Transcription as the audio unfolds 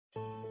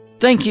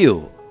Thank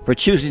you for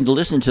choosing to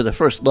listen to the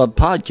First Love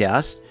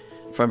podcast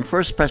from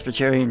First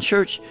Presbyterian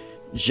Church,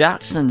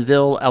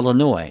 Jacksonville,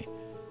 Illinois,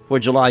 for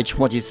July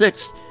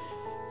 26,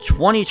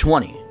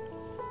 2020,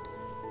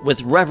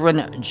 with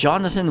Reverend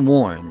Jonathan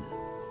Warren.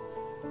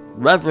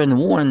 Reverend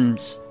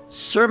Warren's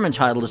sermon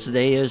title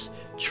today is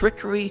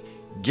Trickery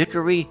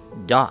Dickory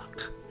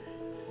Dock.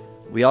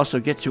 We also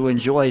get to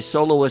enjoy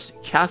soloist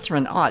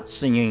Catherine Ott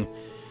singing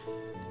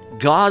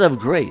God of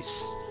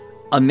Grace,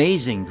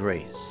 Amazing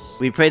Grace.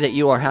 We pray that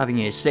you are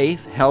having a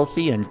safe,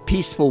 healthy, and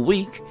peaceful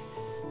week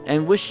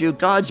and wish you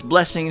God's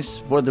blessings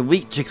for the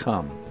week to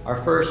come.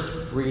 Our first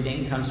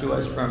reading comes to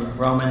us from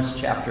Romans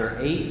chapter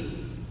 8.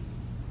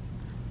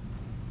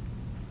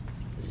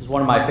 This is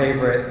one of my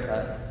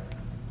favorite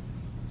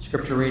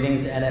scripture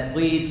readings, and it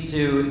leads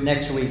to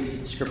next week's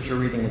scripture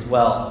reading as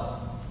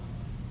well.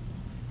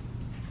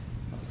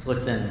 Let's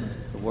listen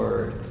to the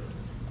word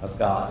of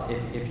God.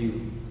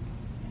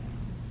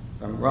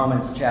 From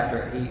Romans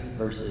chapter 8,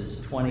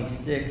 verses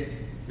 26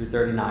 through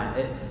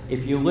 39.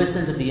 If you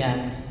listen to the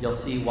end, you'll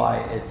see why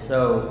it's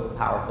so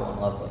powerful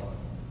and lovely.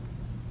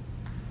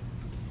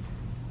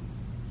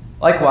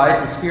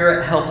 Likewise, the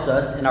Spirit helps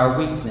us in our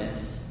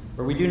weakness,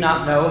 for we do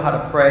not know how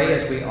to pray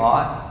as we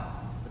ought,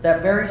 but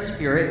that very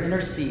Spirit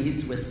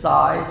intercedes with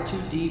sighs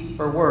too deep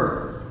for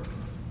words.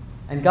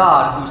 And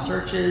God, who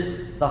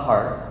searches the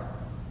heart,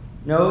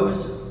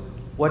 knows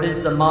what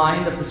is the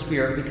mind of the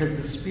Spirit, because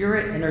the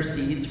Spirit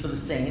intercedes for the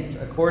saints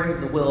according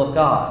to the will of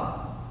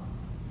God.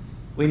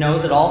 We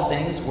know that all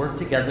things work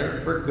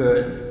together for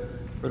good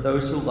for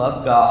those who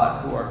love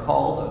God, who are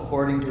called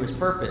according to his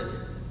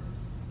purpose.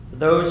 For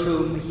those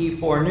whom he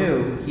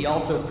foreknew, he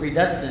also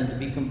predestined to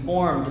be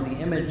conformed to the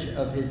image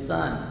of his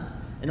Son,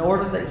 in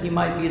order that he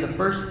might be the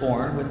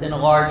firstborn within a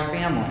large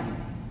family.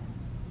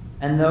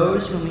 And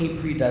those whom he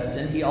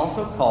predestined, he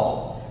also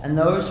called. And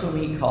those whom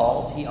he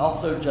called, he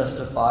also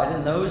justified.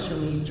 And those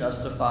whom he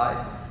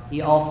justified,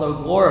 he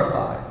also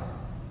glorified.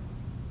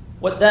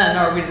 What then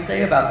are we to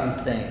say about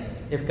these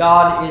things? If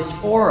God is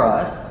for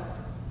us,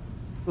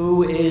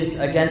 who is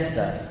against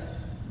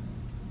us?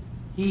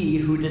 He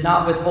who did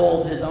not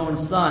withhold his own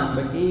Son,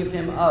 but gave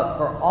him up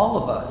for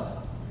all of us,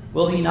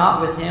 will he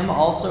not with him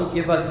also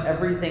give us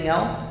everything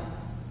else?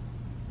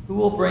 Who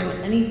will bring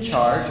any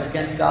charge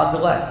against God's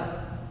elect?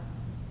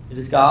 It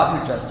is God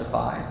who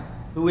justifies.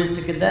 Who is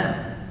to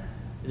condemn?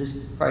 It is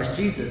Christ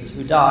Jesus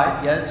who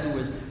died, yes, who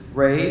was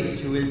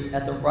raised, who is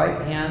at the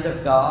right hand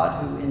of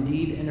God, who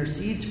indeed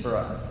intercedes for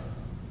us.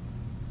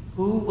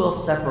 Who will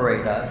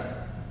separate us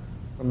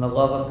from the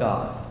love of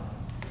God?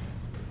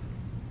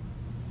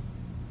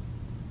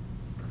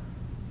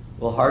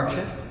 Will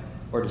hardship,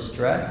 or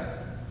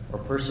distress, or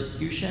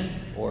persecution,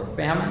 or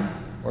famine,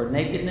 or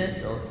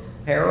nakedness, or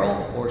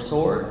peril, or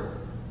sword?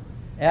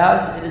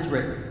 As it is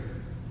written,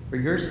 for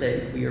your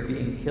sake we are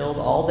being killed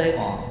all day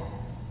long.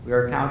 We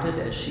are counted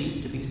as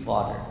sheep to be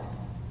slaughtered.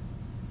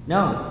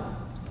 No,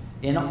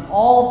 in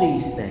all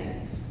these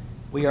things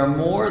we are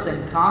more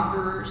than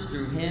conquerors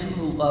through him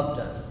who loved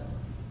us.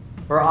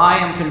 For I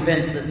am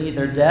convinced that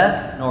neither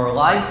death, nor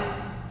life,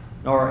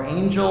 nor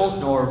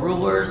angels, nor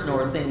rulers,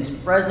 nor things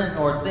present,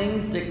 nor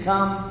things to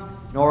come,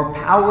 nor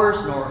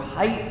powers, nor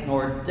height,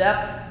 nor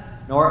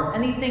depth, nor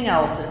anything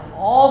else in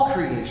all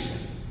creation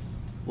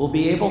will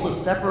be able to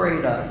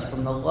separate us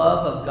from the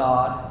love of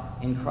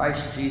God in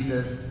Christ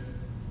Jesus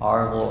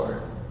our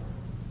Lord.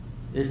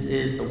 This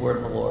is the word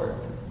of the Lord.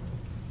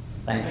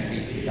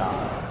 Thanks be to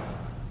God.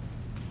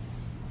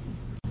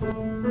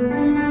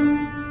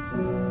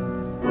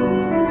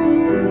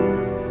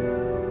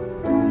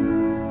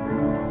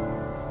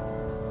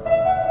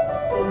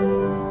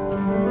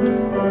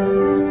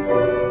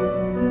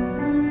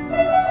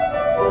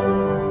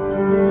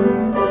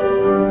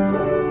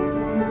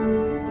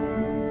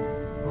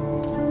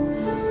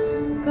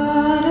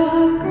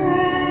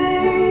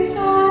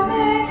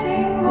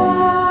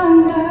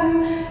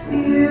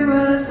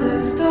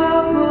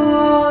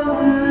 Irresistible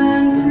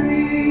and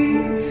free,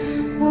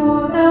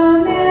 oh, the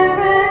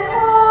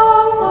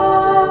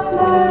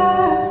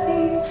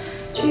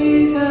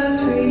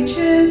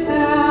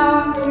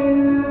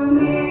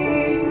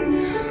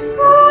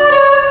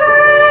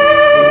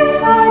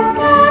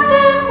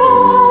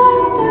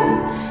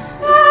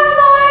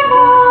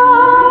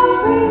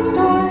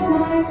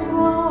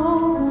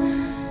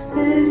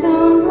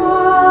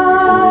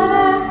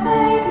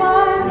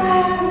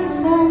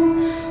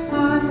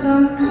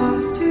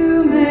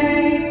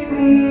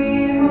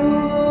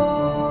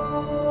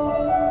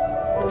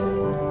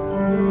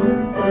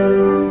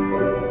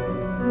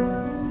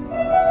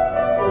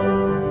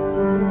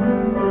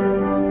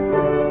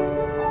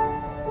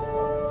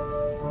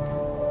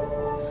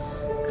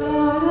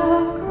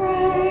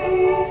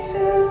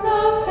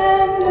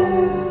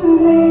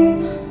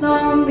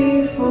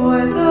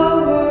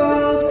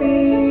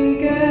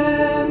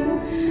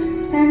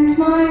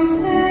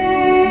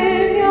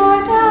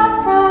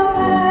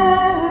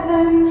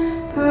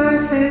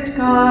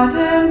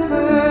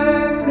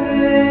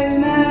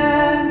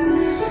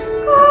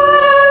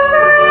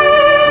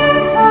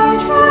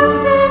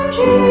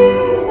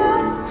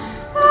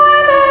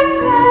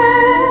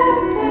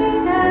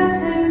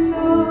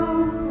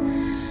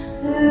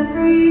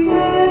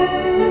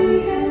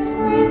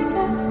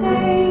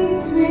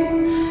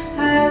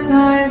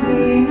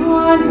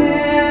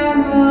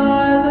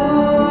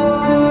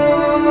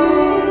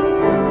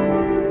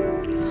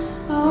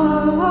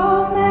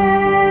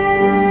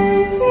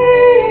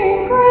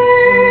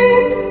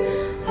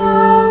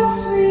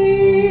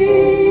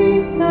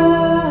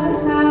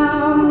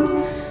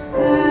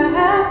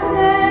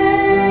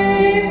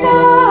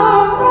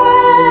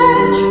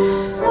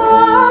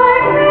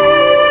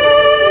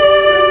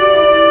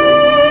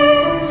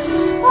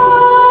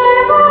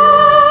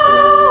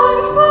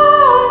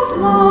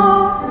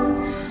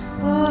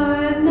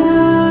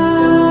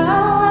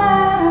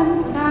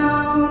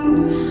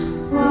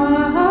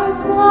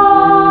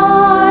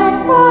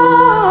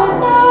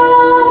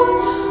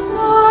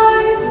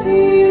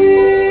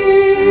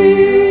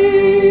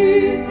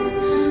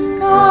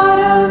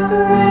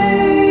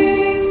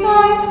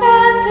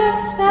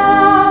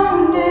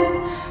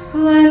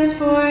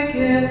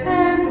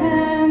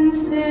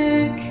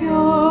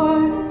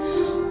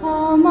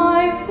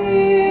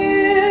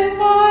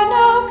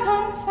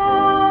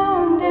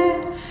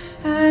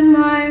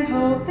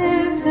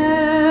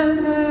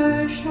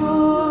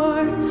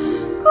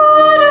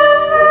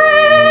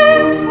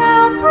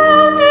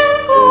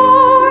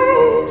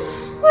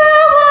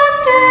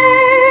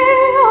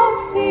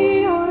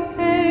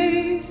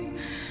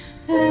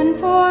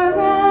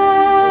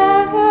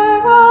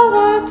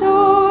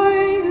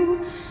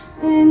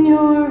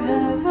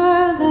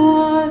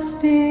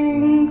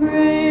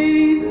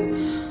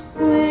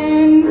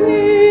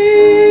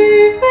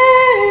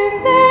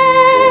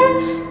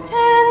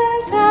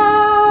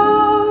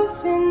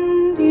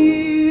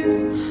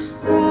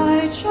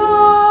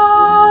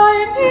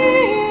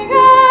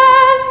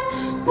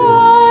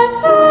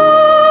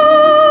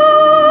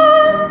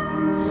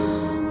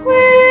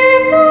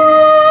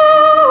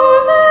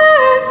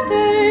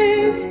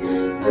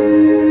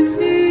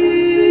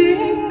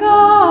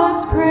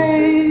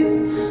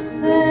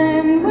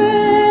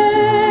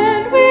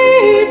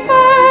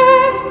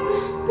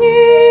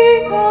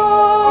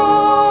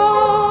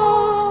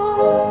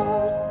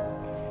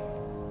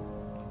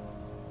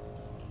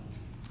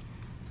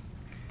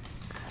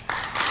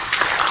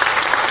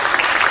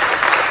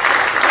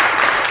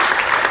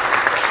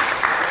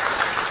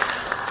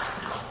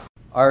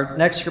Our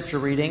next scripture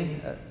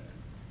reading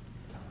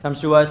comes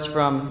to us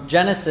from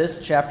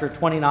Genesis chapter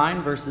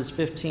 29, verses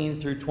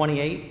 15 through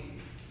 28.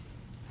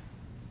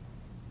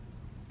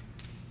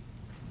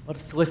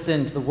 Let's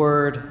listen to the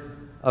word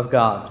of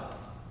God.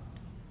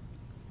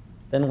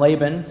 Then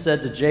Laban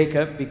said to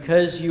Jacob,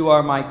 "Because you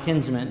are my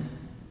kinsman,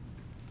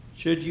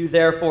 should you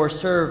therefore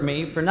serve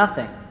me for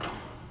nothing?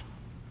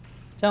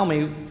 Tell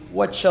me,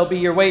 what shall be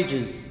your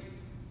wages?"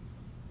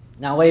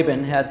 Now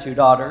Laban had 2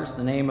 daughters.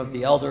 The name of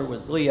the elder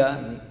was Leah,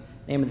 and the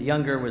name of the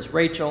younger was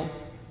Rachel.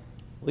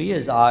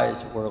 Leah's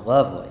eyes were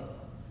lovely,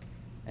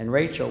 and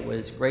Rachel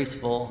was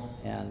graceful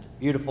and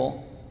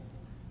beautiful.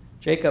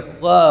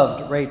 Jacob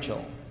loved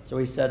Rachel, so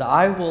he said,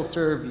 "I will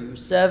serve you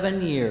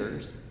 7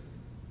 years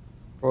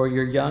for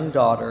your younger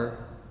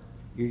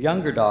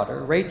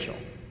daughter, Rachel."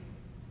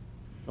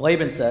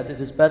 Laban said,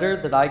 "It is better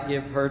that I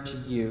give her to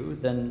you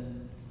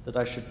than that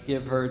I should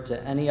give her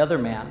to any other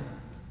man.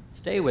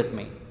 Stay with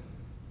me."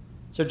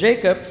 So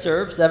Jacob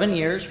served 7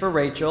 years for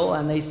Rachel,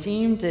 and they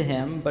seemed to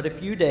him but a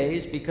few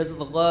days because of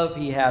the love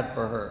he had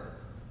for her.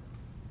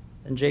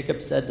 Then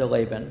Jacob said to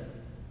Laban,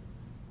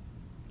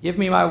 "Give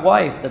me my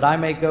wife, that I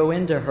may go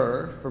into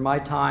her, for my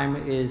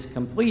time is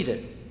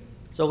completed."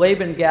 So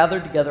Laban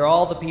gathered together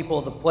all the people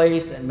of the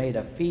place and made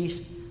a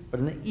feast. But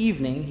in the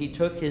evening he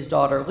took his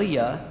daughter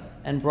Leah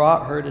and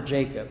brought her to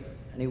Jacob,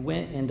 and he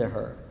went into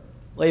her.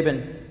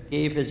 Laban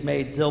gave his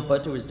maid Zilpah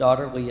to his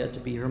daughter Leah to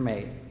be her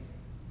maid.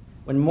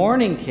 When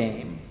morning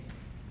came,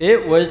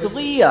 it was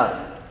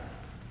Leah.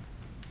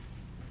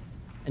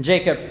 And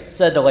Jacob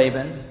said to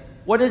Laban,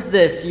 "What is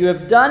this you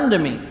have done to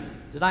me?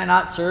 Did I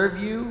not serve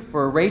you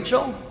for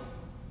Rachel?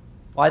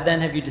 Why then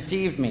have you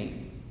deceived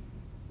me?"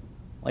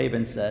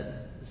 Laban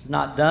said, "This is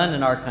not done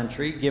in our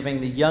country,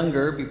 giving the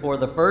younger before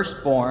the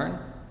firstborn.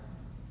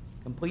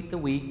 Complete the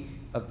week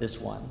of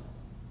this one,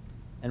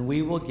 and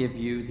we will give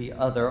you the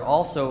other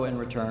also in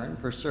return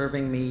for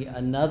serving me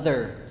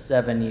another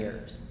 7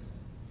 years."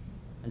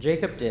 And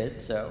Jacob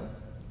did so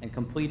and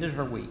completed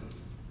her week.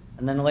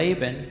 And then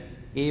Laban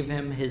gave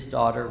him his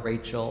daughter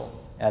Rachel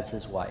as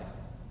his wife.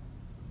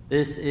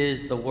 This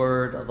is the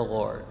word of the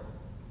Lord.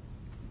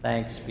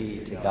 Thanks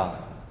be to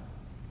God.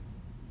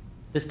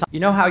 This time,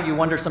 you know how you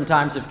wonder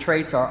sometimes if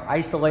traits are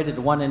isolated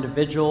to one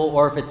individual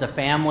or if it's a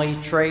family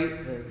trait?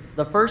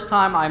 The first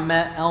time I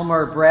met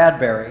Elmer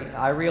Bradbury,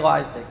 I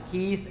realized that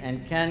Keith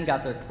and Ken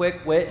got their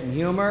quick wit and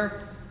humor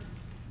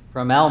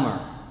from Elmer.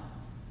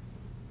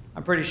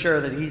 I'm pretty sure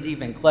that he's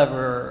even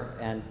cleverer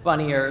and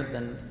funnier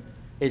than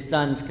his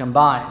sons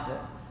combined.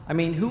 I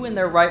mean, who in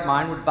their right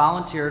mind would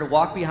volunteer to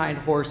walk behind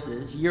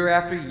horses year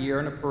after year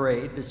in a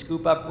parade to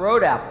scoop up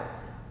road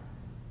apples?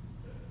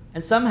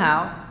 And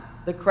somehow,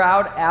 the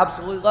crowd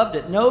absolutely loved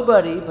it.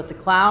 Nobody but the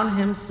clown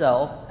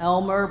himself,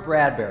 Elmer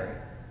Bradbury.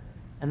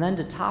 And then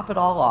to top it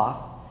all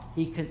off,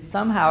 he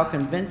somehow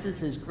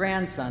convinces his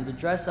grandson to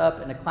dress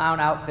up in a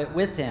clown outfit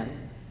with him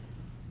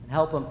and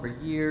help him for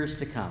years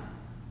to come.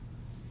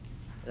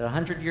 At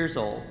 100 years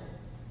old,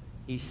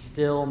 he's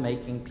still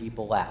making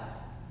people laugh.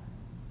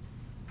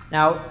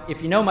 Now,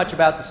 if you know much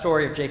about the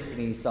story of Jacob and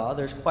Esau,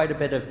 there's quite a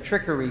bit of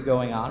trickery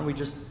going on. We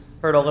just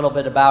heard a little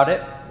bit about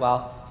it.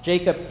 While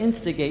Jacob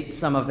instigates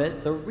some of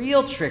it, the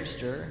real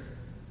trickster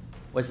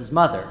was his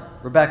mother,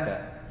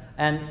 Rebekah.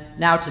 And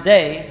now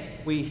today,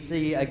 we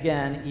see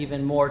again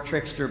even more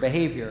trickster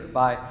behavior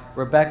by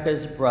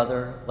Rebekah's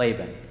brother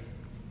Laban.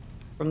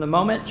 From the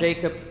moment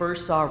Jacob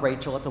first saw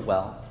Rachel at the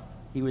well,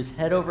 he was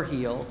head over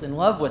heels in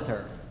love with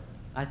her.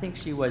 I think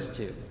she was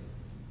too.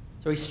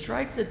 So he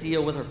strikes a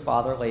deal with her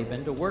father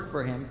Laban to work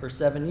for him for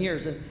 7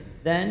 years, and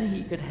then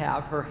he could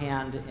have her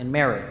hand in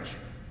marriage.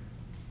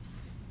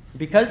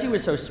 Because he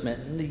was so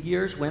smitten, the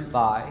years went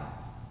by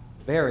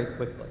very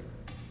quickly.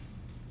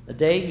 The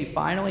day he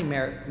finally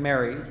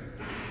marries,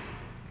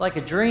 it's like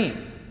a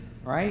dream,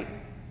 right?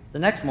 The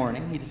next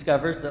morning, he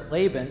discovers that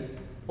Laban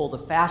pulled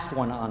a fast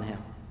one on him.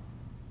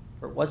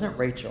 For it wasn't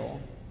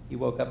Rachel he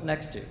woke up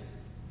next to.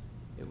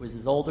 It was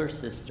his older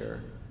sister,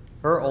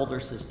 her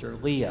older sister,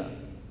 Leah.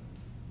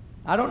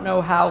 I don't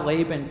know how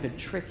Laban could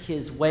trick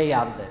his way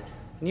out of this.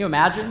 Can you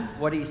imagine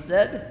what he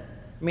said?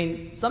 I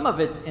mean, some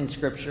of it's in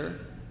Scripture.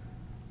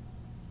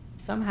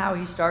 Somehow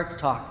he starts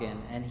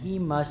talking, and he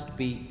must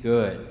be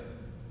good.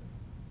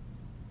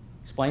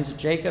 Explains that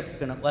Jacob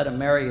couldn't let him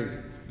marry his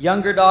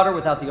younger daughter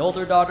without the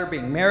older daughter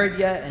being married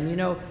yet. And you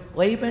know,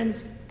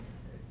 Laban's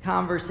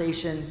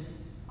conversation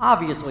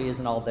obviously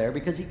isn't all there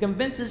because he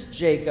convinces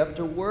Jacob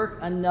to work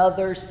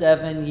another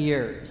 7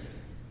 years.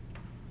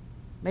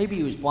 Maybe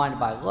he was blinded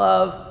by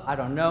love. I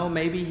don't know.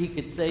 Maybe he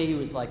could say he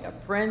was like a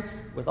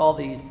prince with all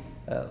these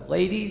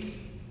ladies.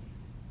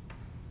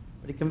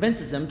 But he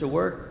convinces him to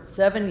work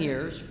 7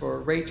 years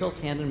for Rachel's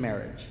hand in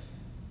marriage.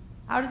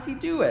 How does he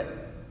do it?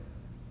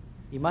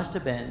 He must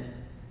have been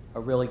a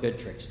really good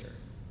trickster.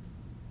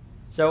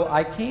 So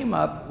I came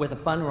up with a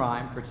fun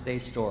rhyme for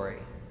today's story.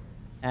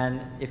 And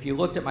if you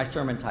looked at my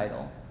sermon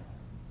title,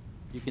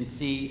 you can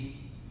see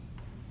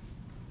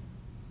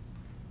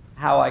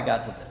how I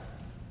got to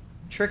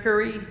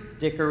this.'Trickery,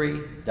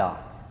 dickory,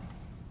 dock.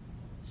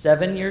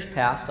 7 years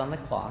passed on the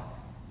clock.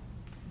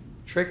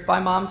 tricked by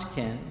mom's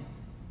kin,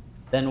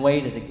 then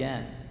waited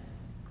again.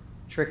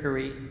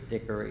 Trickery,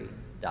 dickory,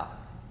 dock.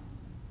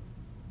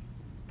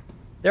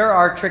 There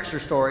are trickster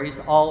stories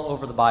all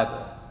over the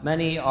Bible.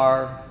 Many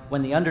are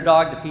when the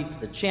underdog defeats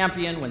the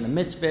champion, when the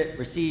misfit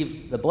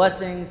receives the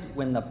blessings,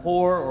 when the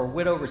poor or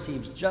widow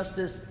receives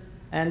justice.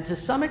 And to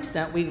some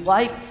extent, we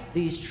like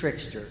these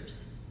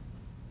tricksters.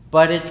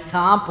 But it's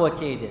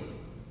complicated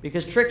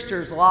because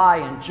tricksters lie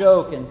and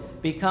joke and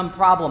become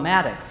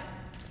problematic.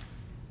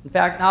 In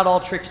fact, not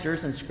all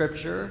tricksters in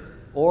Scripture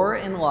or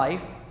in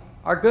life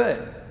are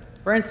good.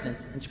 For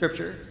instance, in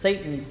Scripture,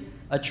 Satan's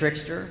a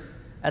trickster.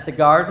 At the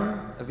Garden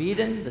of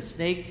Eden, the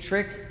snake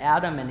tricks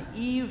Adam and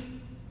Eve.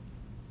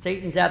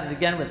 Satan's at it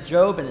again with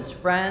Job and his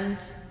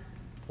friends.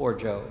 Poor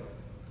Job.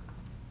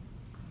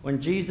 When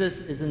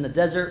Jesus is in the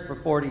desert for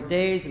 40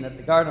 days and at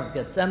the Garden of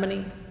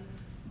Gethsemane.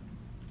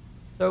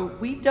 So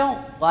we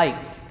don't like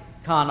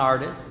con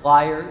artists,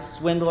 liars,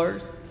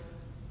 swindlers,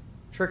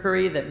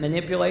 trickery that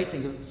manipulates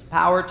and gives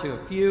power to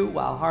a few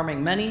while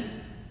harming many.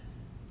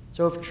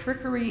 So if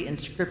trickery in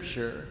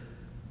Scripture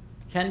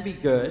can be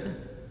good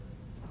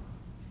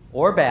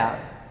or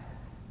bad,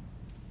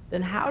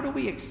 then how do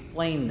we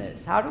explain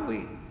this? How do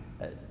we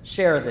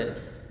share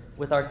this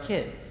with our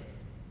kids?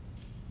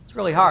 It's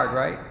really hard,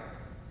 right?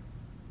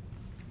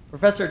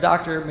 Professor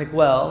Dr.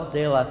 Miguel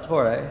de la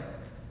Torre,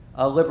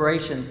 a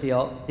liberation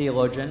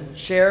theologian,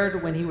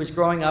 shared when he was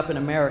growing up in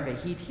America,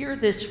 he'd hear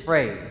this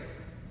phrase,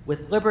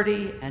 with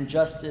liberty and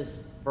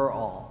justice for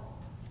all.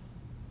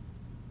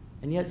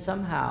 And yet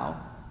somehow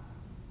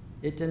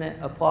it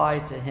didn't apply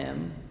to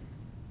him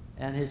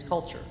and his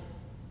culture.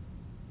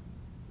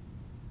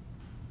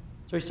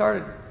 So he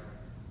started,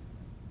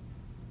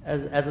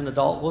 as an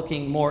adult,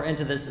 looking more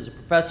into this as a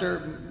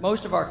professor.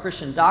 Most of our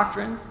Christian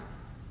doctrines,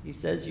 he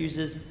says,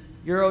 uses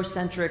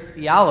Eurocentric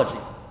theology.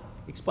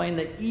 He explained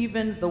that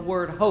even the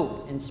word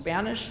hope in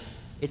Spanish,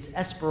 it's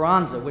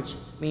esperanza, which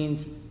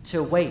means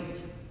to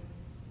wait.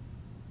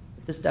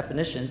 With this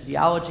definition,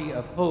 theology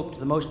of hope to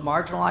the most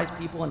marginalized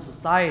people in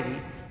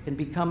society can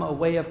become a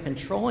way of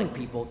controlling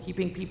people,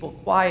 keeping people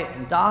quiet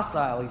and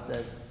docile, he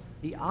says,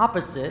 the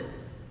opposite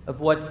of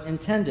what's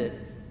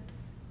intended.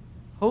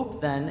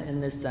 Hope, then,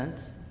 in this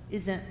sense,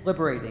 isn't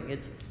liberating.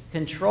 It's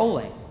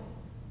controlling. In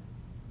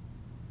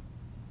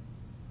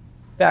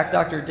fact,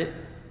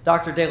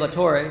 Dr. De La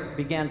Torre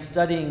began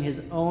studying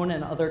his own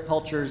and other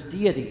cultures'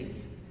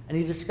 deities, and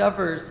he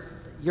discovers that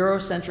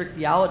Eurocentric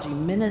theology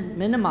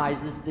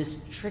minimizes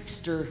this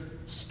trickster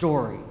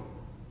story.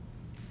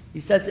 He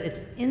says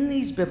it's in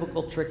these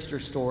biblical trickster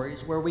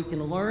stories where we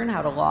can learn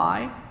how to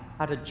lie,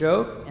 how to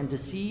joke and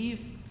deceive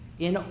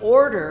in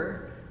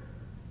order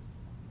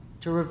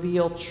to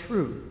reveal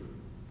truth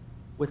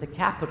with a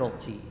capital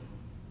T.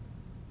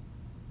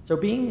 So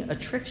being a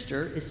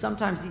trickster is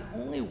sometimes the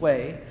only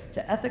way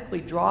to ethically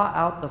draw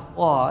out the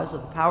flaws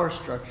of the power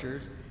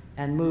structures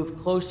and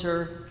move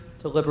closer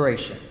to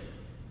liberation,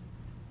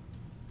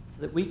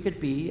 so that we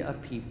could be a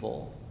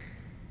people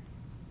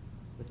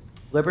with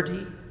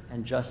liberty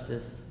and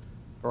justice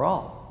for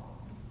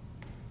all.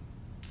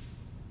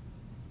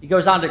 He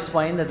goes on to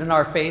explain that in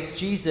our faith,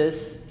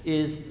 Jesus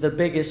is the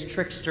biggest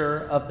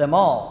trickster of them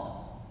all.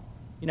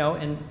 You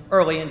know,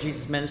 early in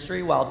Jesus'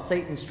 ministry, while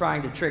Satan's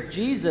trying to trick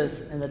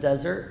Jesus in the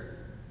desert,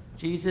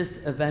 Jesus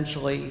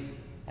eventually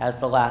has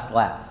the last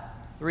laugh.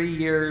 3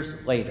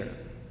 years later,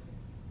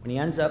 when he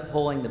ends up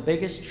pulling the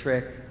biggest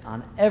trick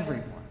on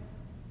everyone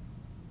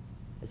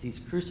as he's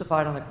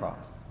crucified on the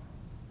cross,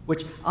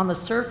 which on the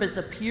surface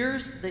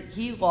appears that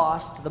he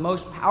lost to the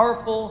most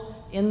powerful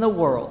in the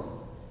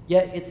world.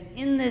 Yet it's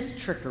in this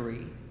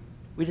trickery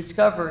we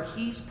discover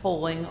he's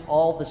pulling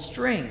all the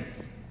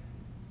strings.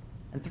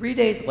 And 3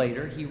 days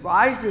later, he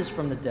rises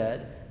from the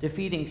dead,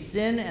 defeating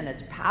sin and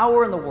its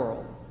power in the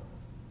world.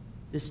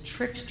 This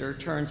trickster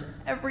turns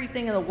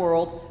everything in the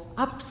world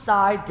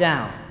upside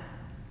down.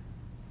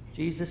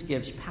 Jesus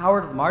gives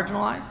power to the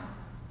marginalized,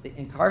 the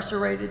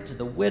incarcerated, to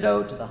the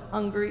widow, to the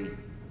hungry,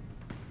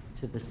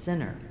 to the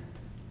sinner.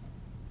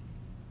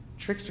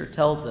 Trickster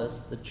tells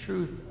us the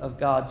truth of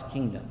God's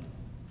kingdom.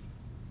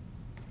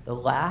 The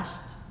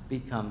last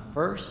become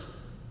first,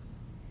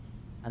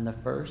 and the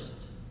first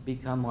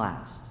become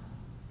last.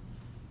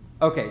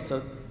 Okay,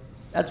 so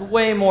that's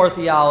way more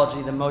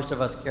theology than most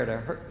of us care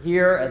to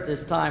hear at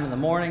this time in the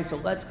morning, so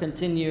let's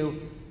continue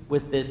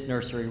with this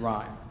nursery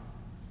rhyme.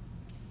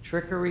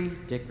 Trickery,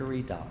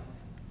 dickory, dock.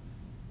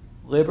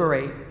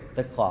 Liberate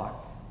the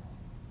clock.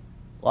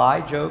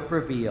 Lie, joke,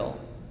 reveal.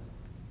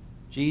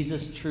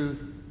 Jesus'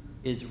 truth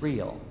is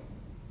real.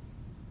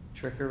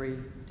 Trickery,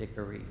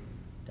 dickory,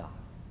 dock.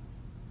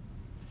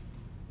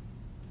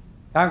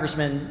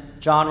 Congressman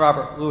John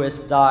Robert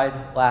Lewis died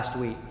last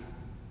week.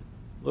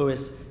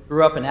 Lewis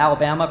grew up in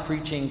Alabama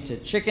preaching to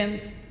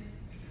chickens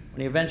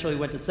when he eventually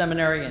went to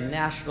seminary in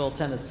Nashville,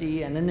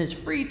 Tennessee, and in his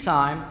free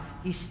time,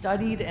 he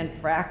studied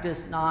and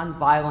practiced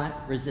nonviolent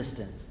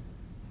resistance.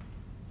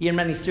 He and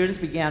many students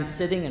began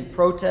sitting in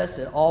protest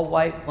at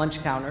all-white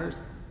lunch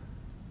counters,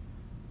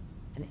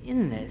 and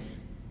in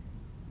this,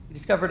 he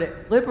discovered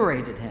it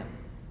liberated him.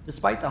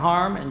 Despite the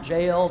harm and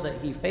jail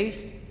that he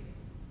faced,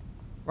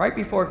 right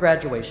before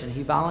graduation,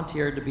 he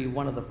volunteered to be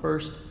one of the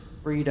first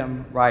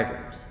Freedom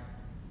Riders.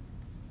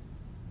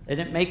 They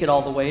didn't make it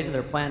all the way to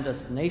their planned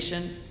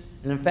destination,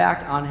 and in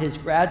fact, on his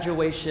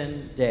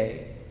graduation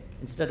day,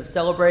 instead of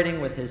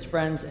celebrating with his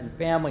friends and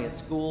family at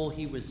school,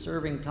 he was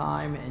serving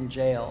time in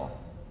jail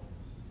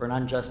for an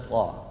unjust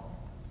law.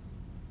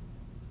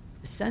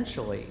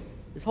 Essentially,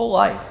 his whole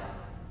life,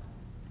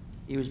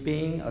 he was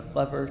being a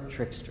clever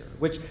trickster,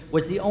 which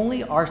was the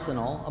only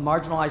arsenal a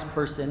marginalized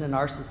person in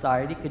our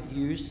society could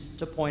use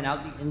to point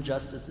out the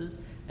injustices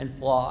and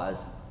flaws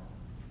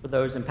for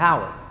those in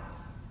power.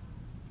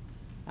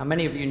 Now,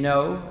 many of you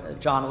know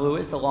John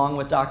Lewis, along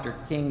with Dr.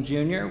 King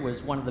Jr.,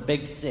 was one of the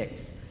Big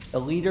Six, the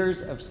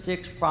leaders of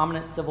 6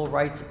 prominent civil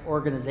rights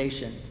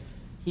organizations.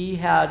 He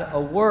had a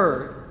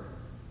word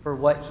for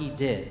what he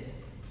did.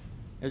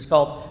 It was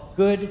called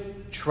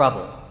good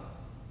trouble,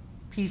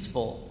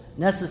 peaceful,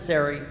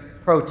 necessary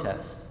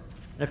protest.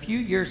 And a few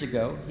years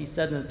ago, he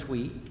said in a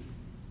tweet,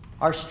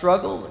 "Our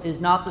struggle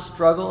is not the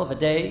struggle of a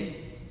day,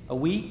 a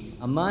week,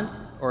 a month,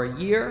 or a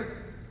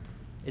year.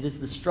 It is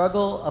the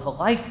struggle of a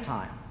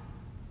lifetime.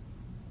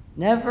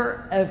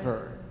 Never,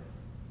 ever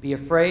be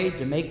afraid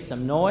to make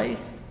some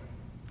noise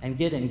and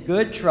get in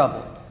good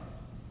trouble,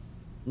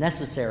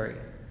 necessary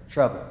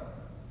trouble."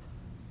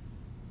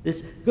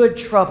 This good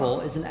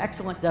trouble is an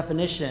excellent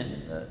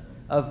definition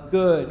of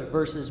good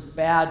versus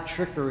bad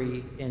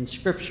trickery in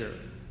Scripture.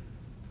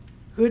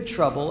 Good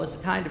trouble is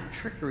the kind of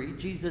trickery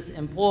Jesus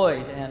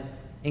employed and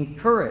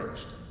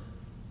encouraged.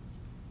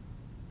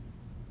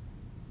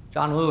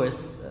 John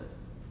Lewis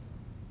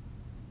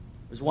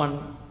was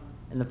one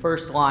in the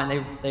first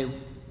line.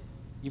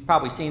 You've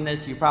probably seen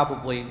this.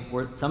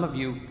 Some of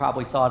you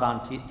probably saw it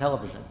on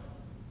television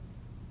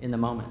in the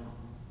moment.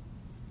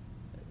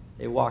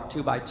 They walked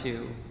 2 by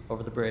 2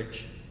 over the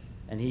bridge,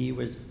 and he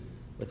was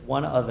with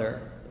one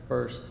other, the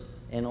first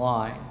in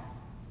line,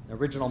 the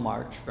original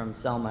march from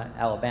Selma,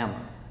 Alabama.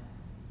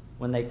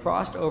 When they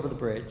crossed over the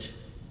bridge,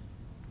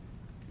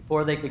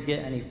 before they could get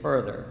any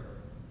further,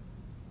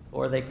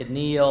 before they could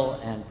kneel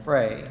and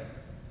pray,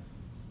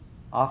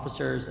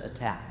 officers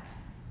attacked.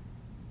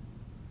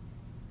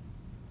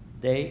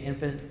 They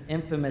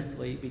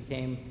infamously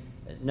became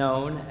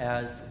known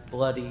as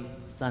Bloody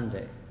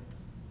Sunday.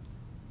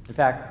 In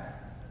fact,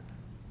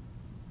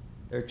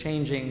 they're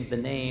changing the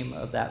name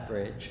of that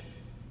bridge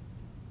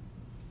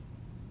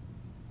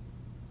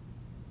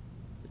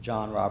to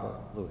John Robert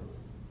Lewis.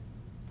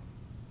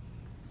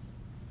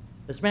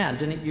 This man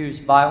didn't use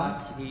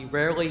violence. He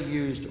rarely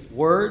used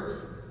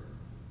words.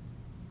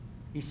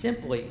 He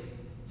simply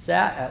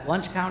sat at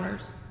lunch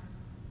counters,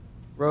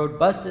 rode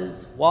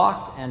buses,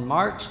 walked and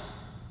marched,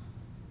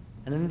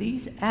 and in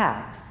these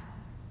acts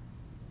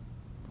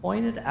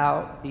pointed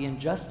out the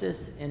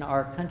injustice in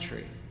our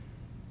country.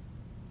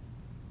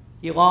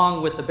 He,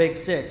 along with the Big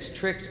Six,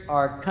 tricked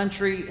our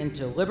country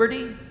into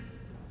liberty,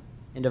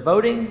 into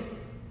voting,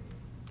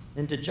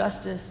 into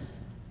justice.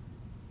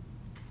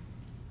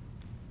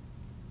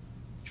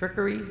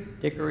 Trickery,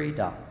 dickory,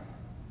 dock.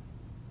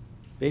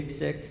 Big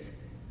Six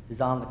is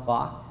on the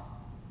clock.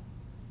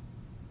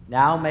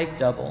 Now make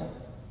double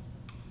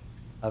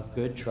of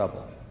good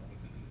trouble.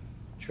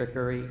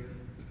 Trickery,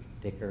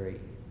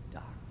 dickory,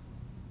 dock.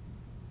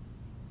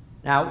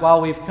 Now, while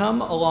we've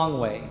come a long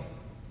way,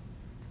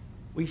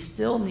 we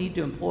still need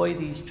to employ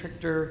these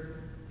trickster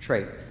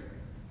traits,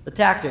 the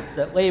tactics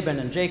that Laban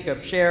and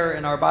Jacob share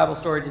in our Bible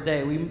story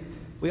today.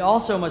 We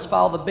also must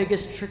follow the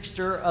biggest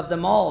trickster of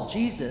them all,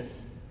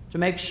 Jesus, to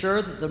make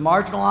sure that the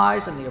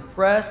marginalized and the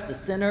oppressed, the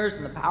sinners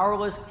and the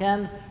powerless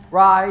can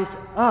rise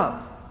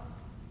up.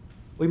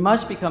 We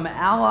must become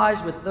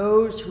allies with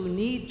those who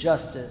need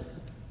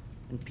justice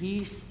and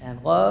peace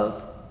and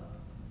love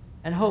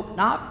and hope,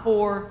 not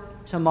for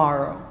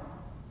tomorrow,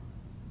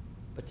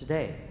 but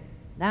today,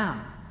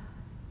 now.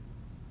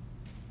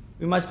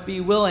 We must be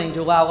willing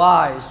to allow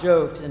lies,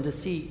 jokes, and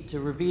deceit to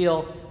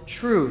reveal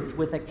truth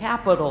with a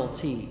capital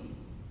T.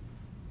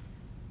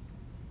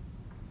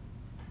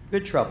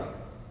 Good trouble.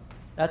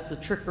 That's the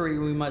trickery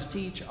we must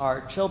teach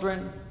our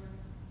children.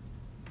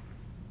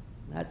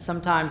 That's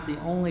sometimes the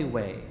only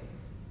way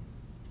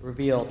to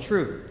reveal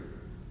truth.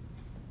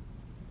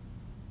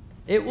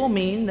 It will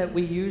mean that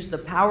we use the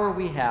power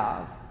we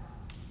have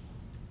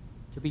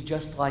to be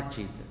just like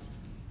Jesus,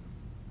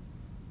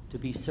 to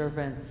be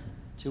servants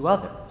to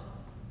others.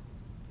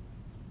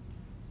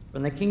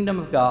 In the kingdom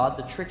of God,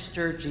 the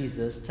trickster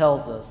Jesus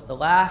tells us the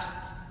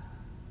last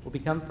will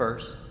become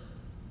first,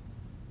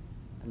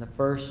 and the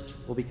first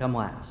will become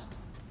last.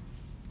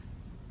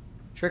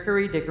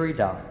 Trickery, dickory,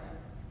 dock.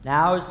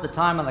 Now is the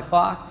time on the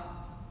clock.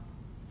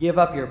 Give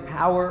up your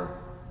power.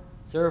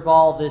 Serve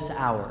all this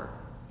hour.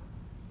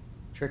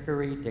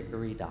 Trickery,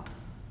 dickory, dock.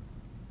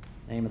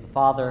 In the name of the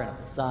Father, and of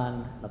the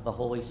Son, and of the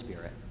Holy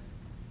Spirit.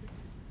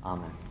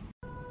 Amen.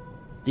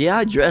 The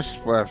address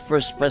for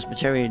First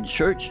Presbyterian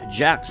Church,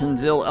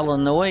 Jacksonville,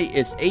 Illinois,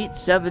 is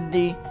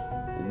 870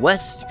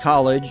 West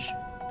College,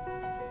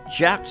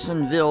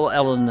 Jacksonville,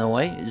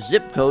 Illinois,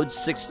 zip code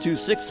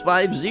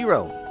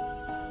 62650.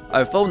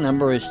 Our phone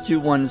number is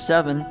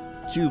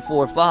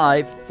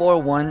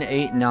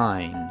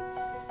 217-245-4189.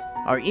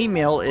 Our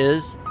email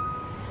is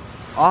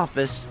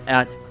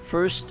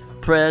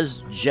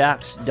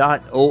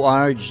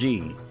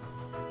office@firstpresjax.org.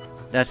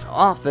 That's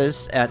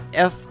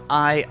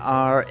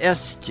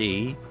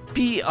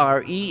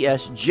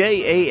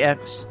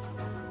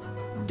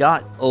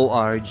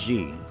office@firstpresjax.org.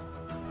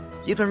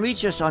 You can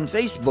reach us on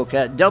Facebook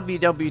at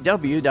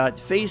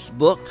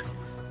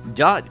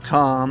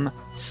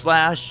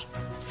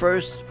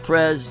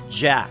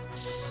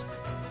www.facebook.com/firstpresjax.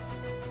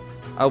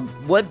 Our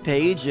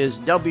webpage is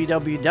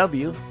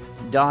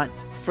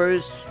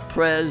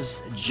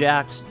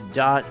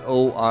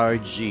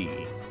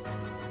www.firstpresjax.org.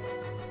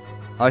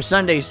 Our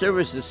Sunday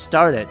services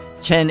start at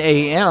 10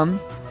 a.m.,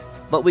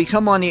 but we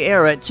come on the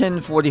air at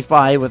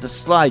 10:45 with a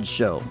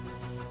slideshow.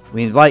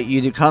 We invite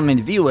you to come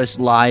and view us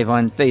live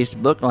on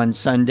Facebook on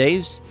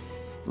Sundays.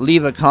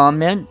 Leave a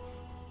comment.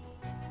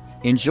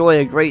 Enjoy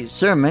a great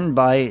sermon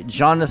by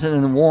Jonathan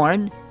and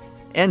Warren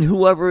and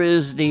whoever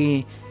is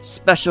the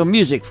special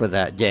music for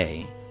that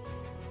day.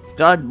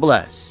 God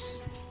bless.